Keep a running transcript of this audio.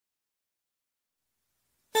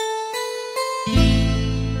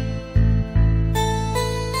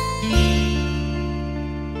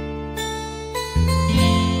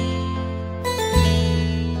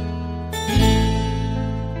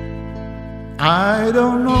I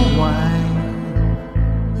don't know why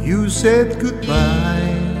you said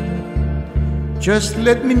goodbye. Just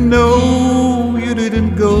let me know you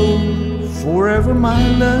didn't go forever, my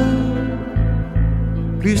love.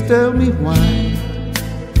 Please tell me why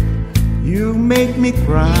you make me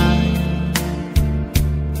cry.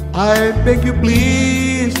 I beg you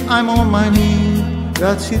please, I'm on my knees.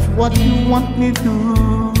 That's it, what you want me to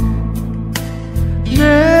do.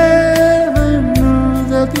 Never knew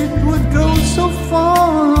that it would go so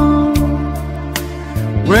far.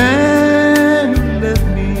 When you left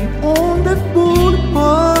me on that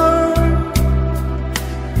boulevard,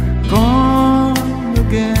 come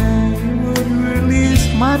again, you would release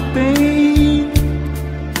my pain,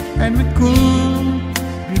 and we could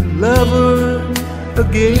be lovers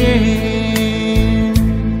again.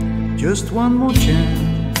 Just one more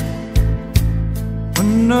chance,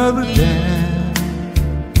 another dance,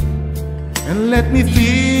 and let me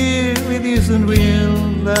feel it isn't real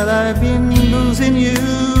that I've been losing you.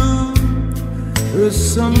 The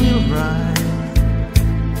sun will rise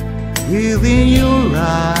within your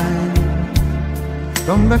eyes.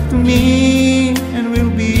 Come back to me and we'll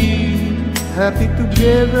be happy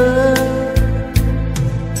together.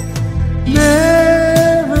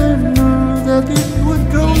 Never knew that it would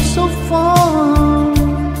go so far.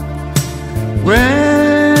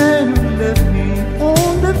 When you left me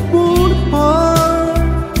on that boulevard,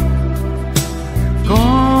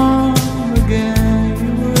 come again,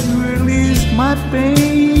 you would release my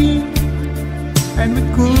pain, and we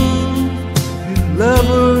could be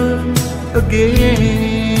lovers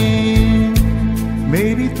again.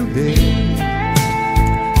 Maybe today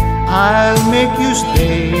I'll make you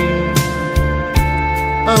stay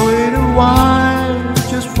a little while,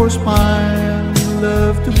 just for a smile and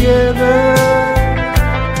love together.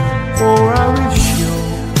 Or I will show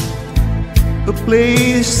a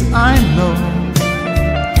place I know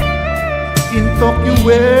in Tokyo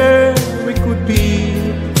where we could be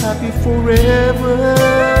happy forever.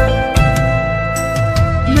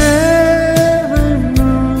 Never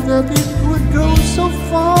knew that it would go so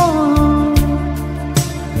far.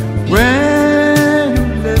 When you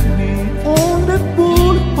left me on that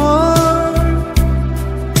boulevard,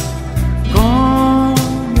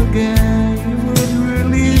 come again, you would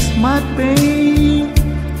release my pain,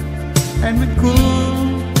 and we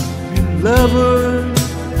could be lovers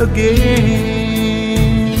again.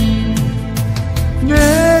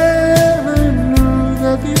 Never knew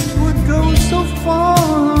that it would go so far.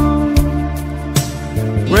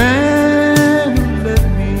 When you left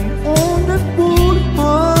me on that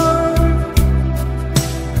boulevard,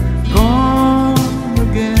 come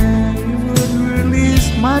again, you would release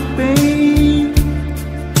my pain,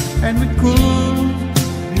 and we could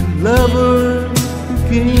be lovers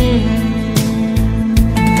again.